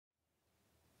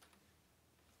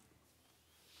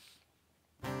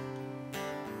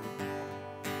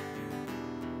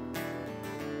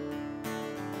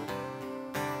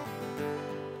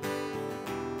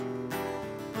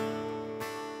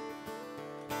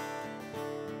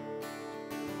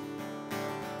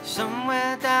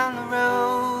somewhere down the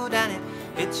road, and it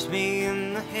hits me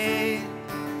in the head.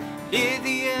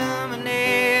 Lithium and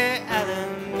air,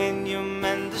 aluminium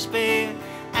and despair,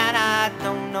 and I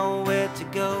don't know where to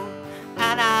go,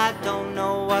 and I don't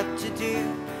know what to do.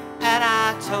 And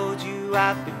I told you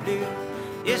I'd be blue,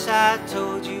 yes, I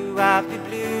told you I'd be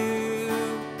blue.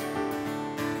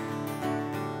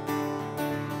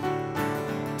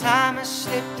 Time has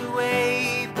slipped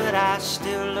away, but I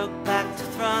still look back to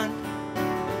front,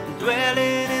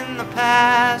 dwelling in the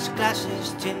past,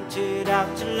 glasses tinted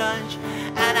out to lunch.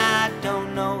 And I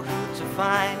don't know who to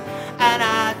find, and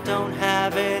I don't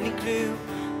have any clue.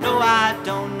 No, I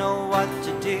don't know what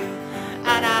to do,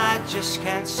 and I just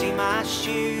can't see my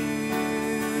shoes.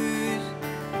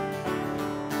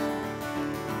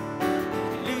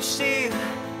 Lucille,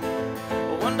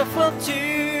 wonderful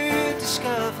to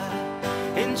discover,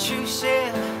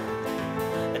 intrusive.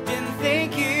 I didn't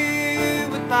think you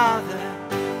would bother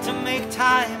to make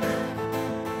time.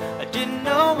 I didn't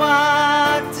know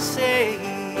what to say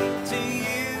to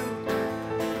you,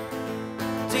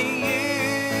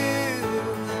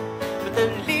 but the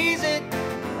lizard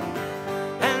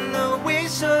and the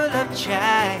whistle of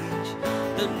change,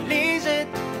 the lizard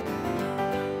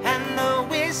and the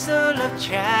whistle of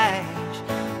change,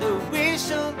 the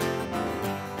whistle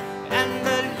and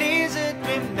the lizard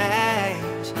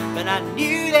remains. But I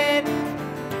knew that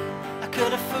I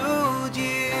could have fooled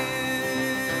you.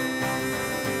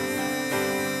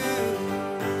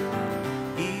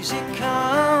 Easy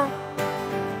come,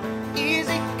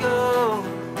 easy go,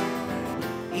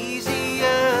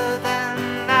 easier than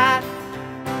that.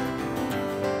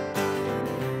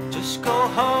 Just go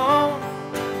home,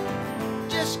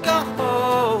 just go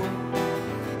home,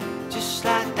 just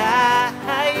like that.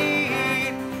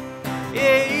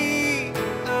 Yeah,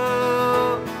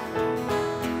 oh.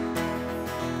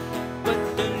 But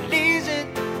the lizard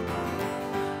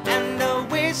and the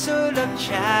whistle of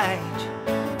change,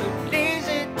 the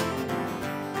lizard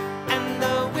and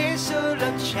the whistle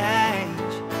of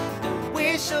change, the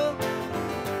whistle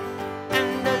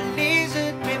and the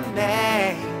lizard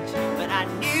remains. But I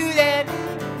knew that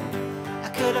I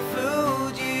could have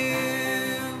fooled you.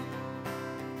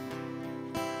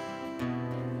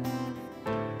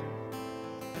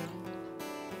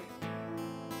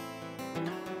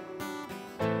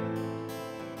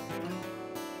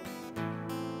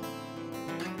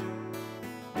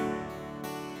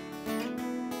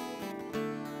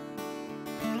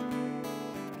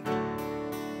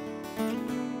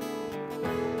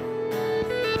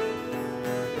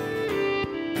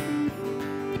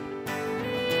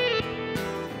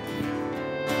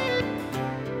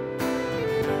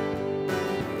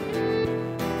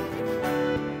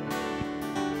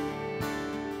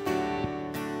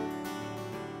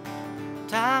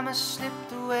 Time has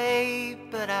slipped away,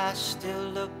 but I still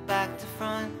look back to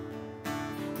front,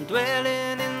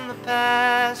 dwelling in the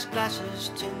past,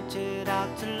 glasses tinted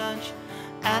out to lunch.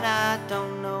 And I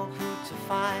don't know who to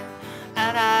find,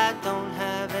 and I don't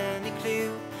have any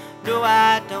clue. No,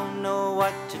 I don't know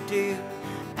what to do,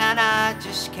 and I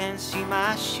just can't see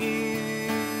my shoes.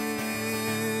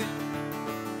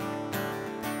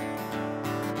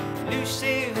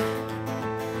 Lucille,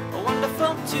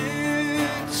 wonderful to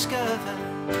discover,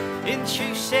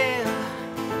 intrusive.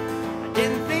 I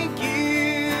didn't think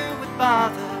you would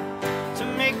bother to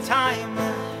make time.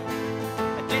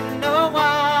 I didn't know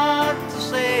what to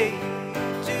say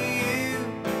to you,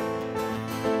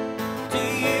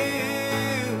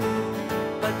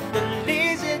 but the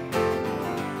lizard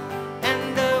and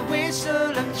the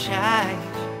whistle of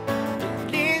change, the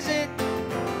lizard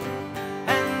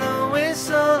and the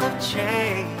whistle of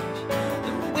change,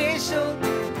 the whistle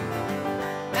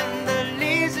and the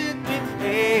lizard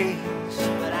remains.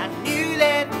 But I knew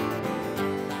that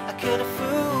I could have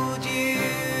fooled you.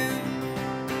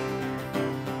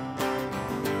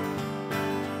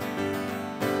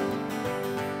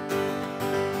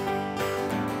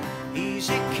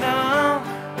 Easy come,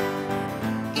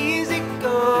 easy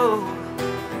go,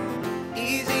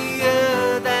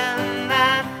 easier than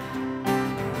that.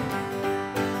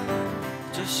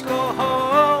 Just go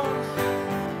home,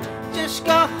 just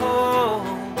go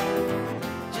home,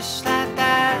 just like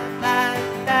that,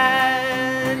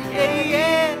 yeah,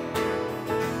 yeah.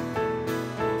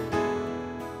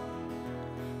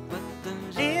 But the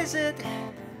lizard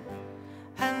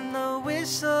and the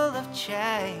whistle of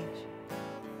change,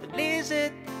 the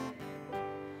lizard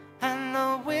and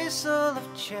the whistle of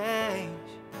change,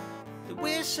 the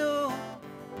whistle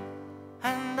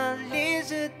and the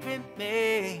lizard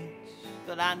remains.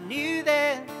 But I knew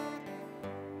that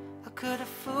I could have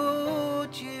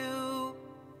fooled you.